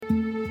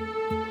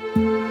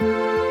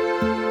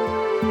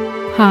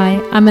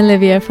Hi, I'm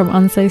Olivia from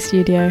Onso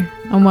Studio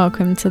and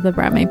welcome to the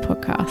Brand Made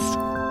podcast.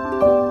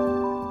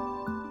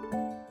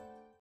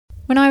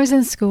 When I was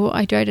in school,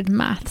 I dreaded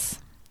maths.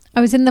 I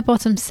was in the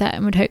bottom set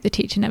and would hope the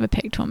teacher never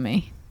picked on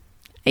me.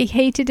 I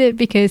hated it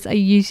because I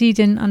usually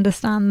didn't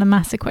understand the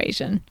maths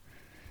equation.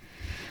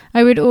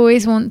 I would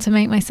always want to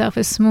make myself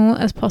as small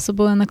as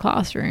possible in the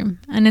classroom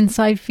and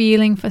inside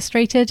feeling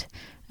frustrated,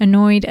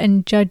 annoyed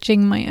and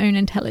judging my own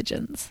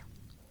intelligence.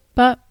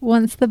 But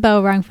once the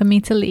bell rang for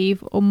me to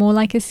leave, or more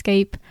like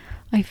escape,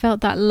 I felt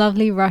that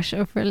lovely rush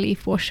of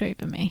relief wash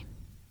over me.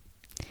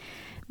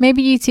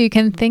 Maybe you too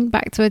can think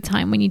back to a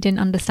time when you didn't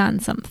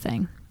understand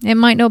something. It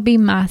might not be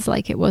maths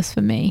like it was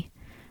for me,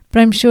 but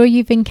I'm sure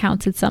you've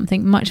encountered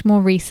something much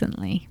more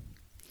recently.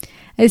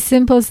 As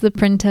simple as the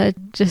printer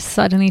just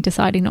suddenly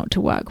deciding not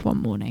to work one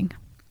morning.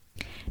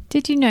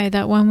 Did you know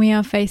that when we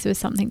are faced with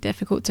something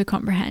difficult to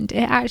comprehend,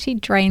 it actually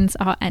drains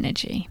our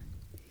energy?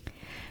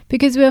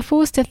 Because we are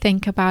forced to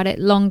think about it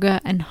longer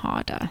and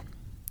harder,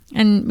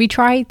 and we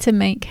try to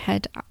make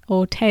head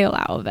or tail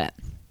out of it.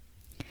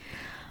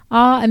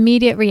 Our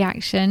immediate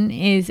reaction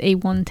is a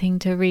wanting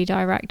to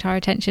redirect our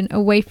attention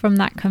away from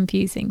that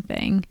confusing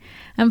thing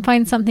and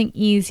find something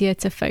easier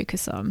to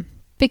focus on,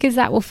 because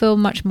that will feel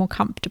much more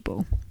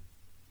comfortable.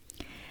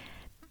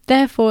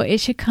 Therefore,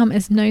 it should come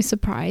as no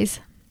surprise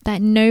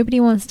that nobody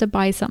wants to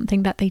buy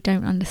something that they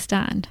don't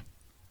understand.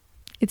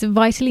 It's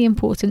vitally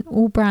important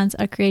all brands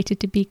are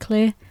created to be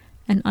clear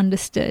and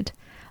understood.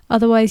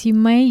 Otherwise, you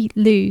may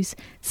lose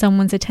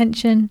someone's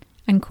attention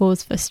and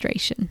cause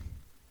frustration.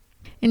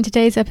 In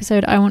today's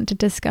episode, I want to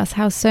discuss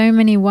how so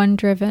many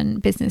one-driven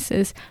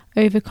businesses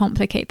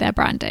overcomplicate their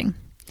branding.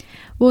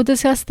 We'll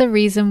discuss the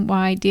reason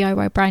why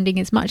DIY branding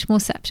is much more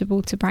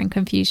susceptible to brand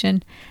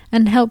confusion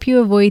and help you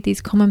avoid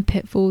these common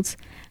pitfalls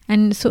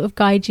and sort of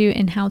guide you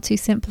in how to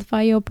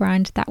simplify your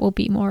brand that will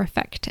be more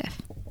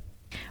effective.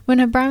 When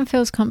a brand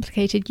feels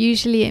complicated,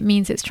 usually it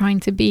means it's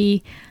trying to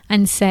be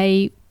and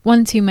say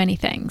one too many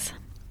things.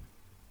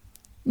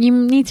 You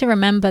need to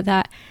remember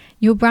that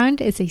your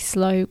brand is a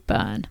slow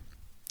burn.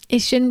 It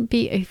shouldn't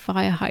be a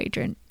fire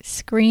hydrant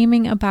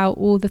screaming about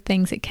all the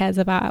things it cares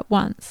about at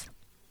once.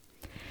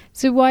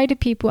 So why do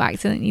people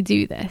accidentally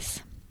do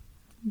this?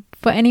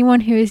 For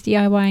anyone who is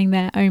DIYing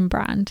their own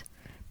brand,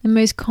 the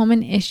most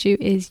common issue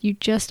is you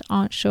just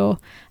aren't sure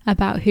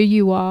about who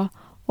you are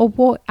or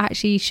what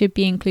actually should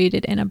be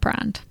included in a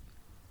brand.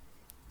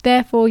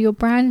 Therefore, your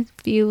brand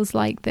feels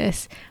like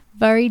this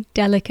very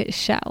delicate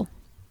shell.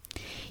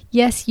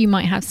 Yes, you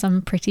might have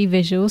some pretty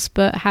visuals,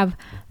 but have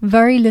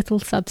very little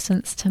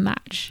substance to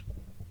match.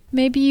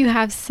 Maybe you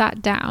have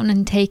sat down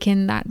and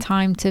taken that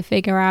time to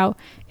figure out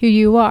who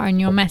you are and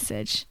your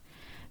message,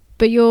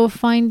 but you're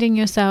finding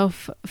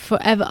yourself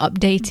forever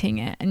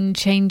updating it and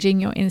changing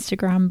your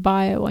Instagram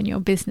bio on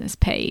your business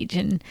page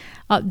and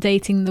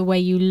updating the way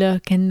you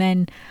look and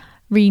then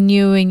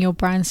renewing your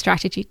brand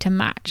strategy to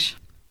match.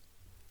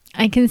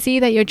 I can see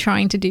that you're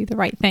trying to do the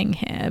right thing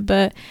here,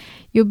 but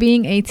you're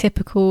being a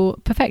typical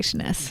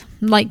perfectionist,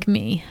 like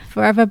me,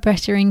 forever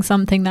bettering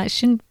something that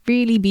shouldn't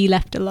really be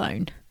left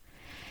alone.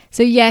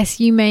 So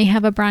yes, you may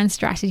have a brand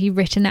strategy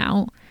written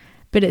out,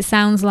 but it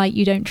sounds like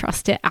you don't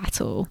trust it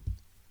at all.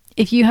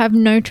 If you have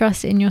no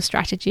trust in your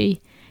strategy,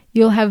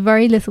 you'll have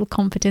very little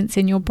confidence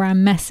in your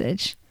brand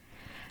message.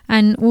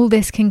 And all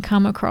this can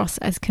come across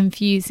as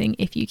confusing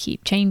if you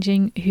keep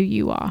changing who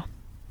you are.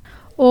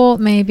 Or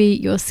maybe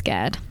you're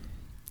scared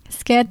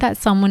that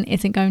someone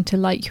isn't going to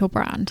like your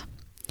brand.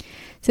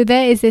 So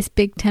there is this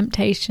big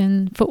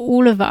temptation for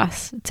all of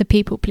us to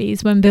people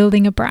please when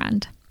building a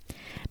brand.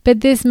 But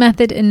this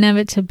method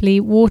inevitably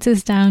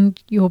waters down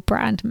your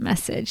brand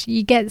message.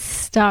 You get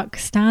stuck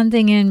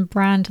standing in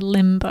brand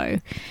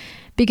limbo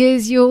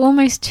because you're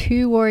almost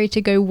too worried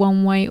to go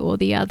one way or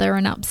the other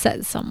and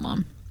upset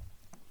someone.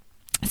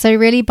 So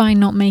really, by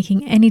not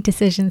making any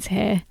decisions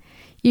here,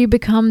 you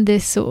become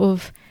this sort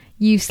of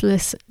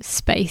useless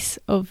space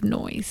of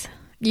noise.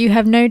 You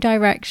have no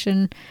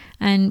direction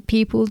and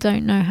people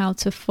don't know how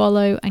to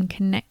follow and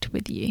connect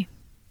with you.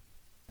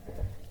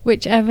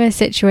 Whichever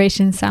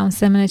situation sounds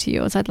similar to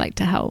yours, I'd like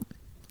to help.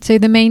 So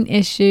the main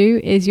issue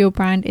is your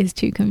brand is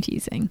too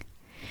confusing.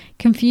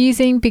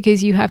 Confusing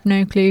because you have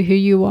no clue who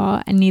you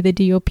are and neither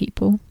do your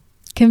people.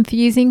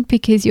 Confusing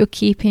because you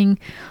keep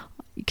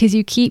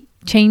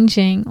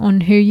changing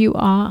on who you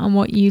are and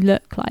what you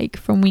look like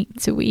from week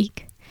to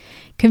week.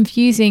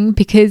 Confusing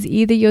because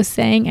either you're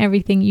saying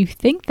everything you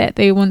think that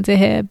they want to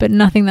hear, but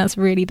nothing that's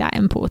really that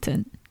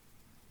important.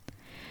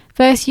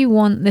 First, you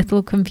want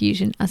little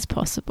confusion as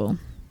possible.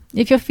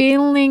 If you're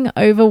feeling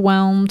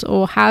overwhelmed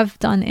or have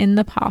done in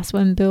the past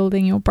when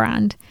building your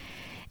brand,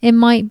 it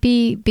might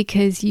be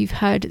because you've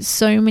heard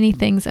so many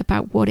things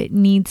about what it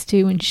needs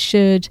to and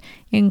should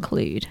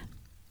include.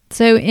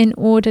 So in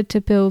order to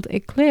build a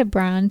clear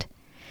brand,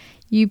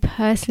 you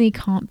personally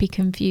can't be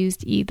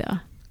confused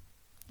either.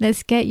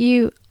 Let's get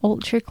you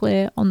ultra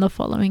clear on the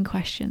following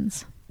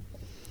questions.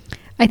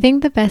 I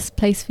think the best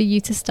place for you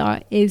to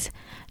start is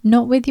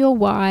not with your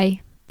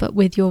why, but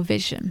with your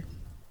vision.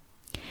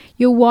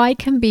 Your why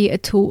can be a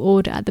tall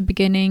order at the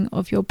beginning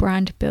of your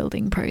brand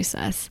building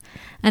process,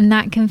 and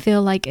that can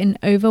feel like an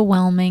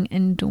overwhelming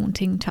and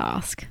daunting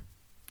task.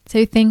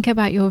 So think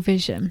about your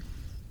vision.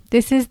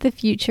 This is the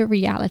future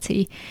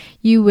reality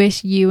you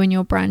wish you and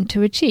your brand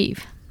to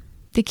achieve.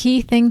 The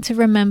key thing to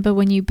remember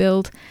when you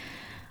build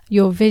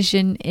your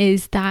vision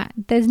is that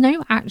there's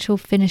no actual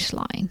finish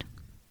line.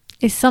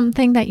 It's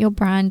something that your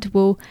brand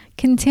will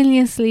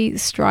continuously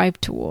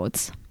strive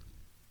towards.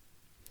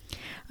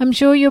 I'm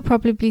sure you're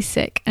probably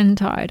sick and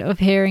tired of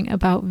hearing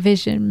about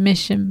vision,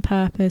 mission,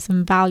 purpose,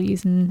 and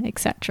values, and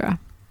etc.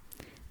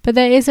 But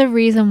there is a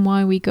reason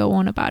why we go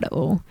on about it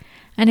all,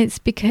 and it's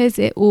because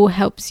it all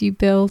helps you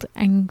build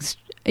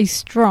a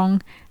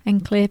strong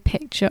and clear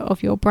picture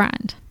of your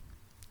brand.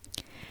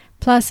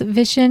 Plus,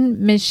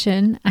 vision,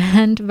 mission,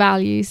 and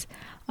values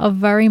are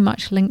very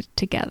much linked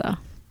together.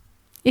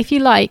 If you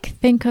like,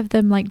 think of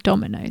them like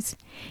dominoes.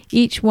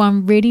 Each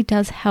one really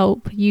does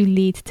help you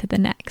lead to the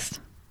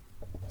next.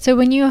 So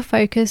when you are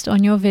focused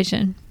on your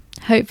vision,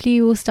 hopefully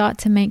you will start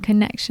to make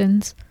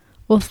connections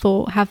or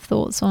have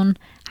thoughts on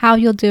how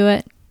you'll do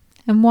it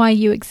and why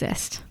you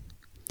exist.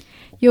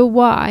 Your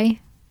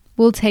why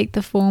will take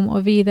the form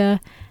of either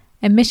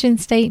a mission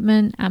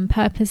statement and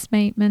purpose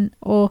statement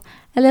or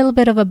a little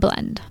bit of a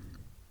blend.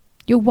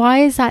 Your why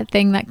is that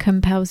thing that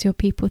compels your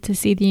people to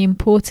see the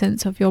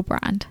importance of your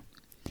brand.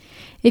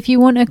 If you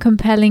want a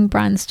compelling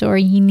brand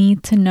story, you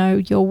need to know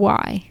your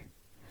why.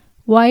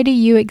 Why do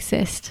you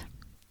exist?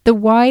 The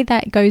why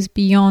that goes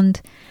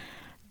beyond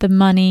the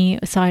money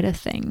side of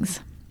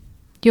things.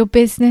 Your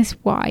business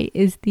why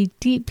is the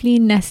deeply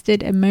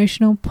nested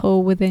emotional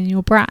pull within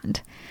your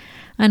brand,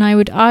 and I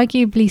would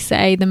arguably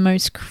say the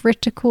most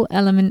critical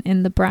element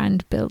in the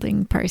brand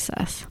building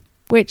process,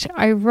 which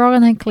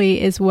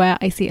ironically is where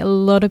I see a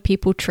lot of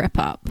people trip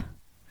up.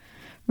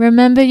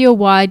 Remember, your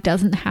why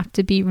doesn't have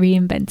to be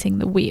reinventing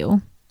the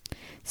wheel,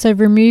 so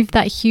remove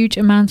that huge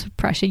amount of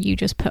pressure you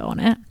just put on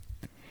it.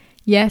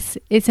 Yes,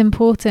 it's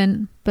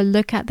important, but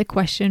look at the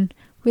question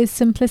with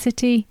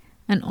simplicity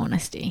and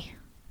honesty.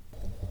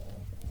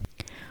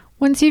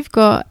 Once you've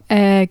got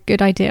a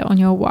good idea on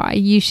your why,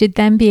 you should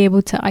then be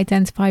able to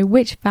identify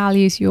which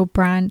values your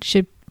brand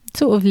should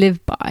sort of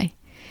live by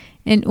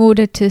in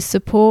order to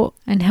support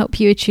and help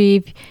you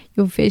achieve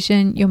your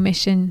vision, your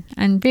mission,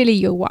 and really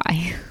your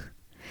why.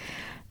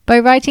 By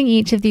writing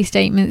each of these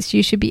statements,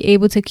 you should be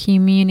able to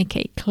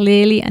communicate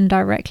clearly and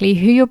directly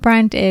who your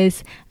brand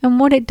is and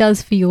what it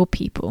does for your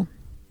people.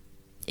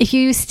 If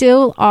you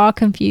still are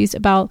confused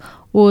about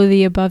all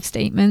the above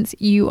statements,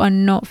 you are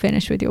not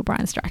finished with your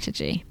brand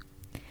strategy.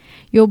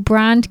 Your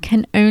brand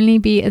can only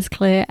be as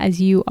clear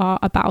as you are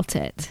about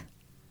it.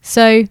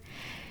 So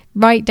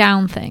write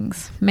down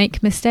things,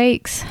 make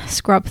mistakes,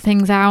 scrub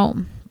things out,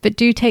 but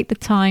do take the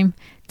time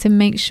to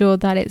make sure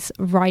that it's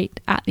right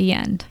at the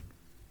end.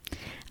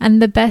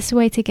 And the best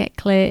way to get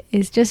clear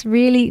is just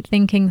really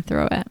thinking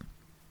through it,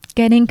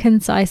 getting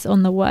concise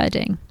on the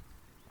wording.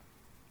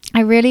 I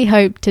really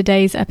hope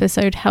today's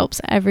episode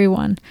helps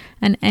everyone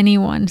and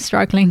anyone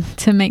struggling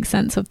to make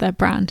sense of their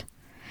brand.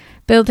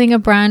 Building a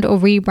brand or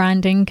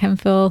rebranding can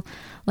feel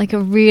like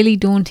a really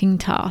daunting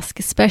task,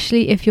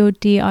 especially if you're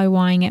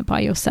DIYing it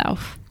by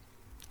yourself.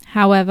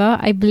 However,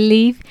 I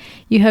believe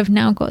you have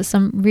now got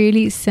some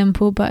really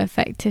simple but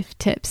effective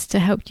tips to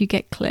help you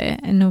get clear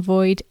and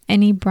avoid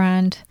any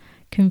brand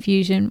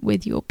confusion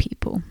with your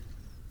people.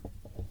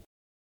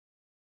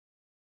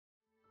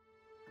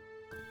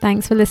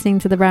 Thanks for listening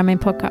to the Brand Made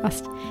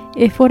podcast.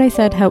 If what I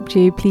said helped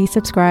you, please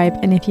subscribe,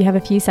 and if you have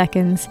a few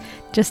seconds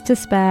just to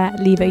spare,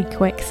 leave a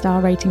quick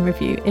star rating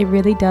review. It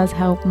really does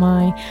help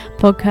my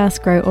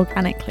podcast grow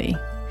organically.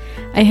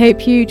 I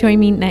hope you join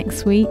me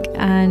next week,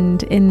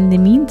 and in the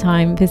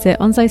meantime, visit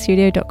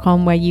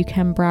onsitestudio.com where you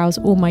can browse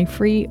all my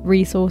free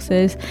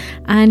resources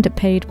and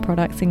paid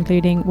products,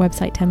 including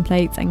website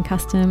templates and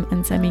custom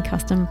and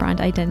semi-custom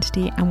brand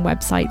identity and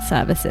website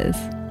services.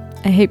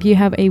 I hope you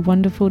have a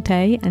wonderful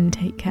day and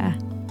take care.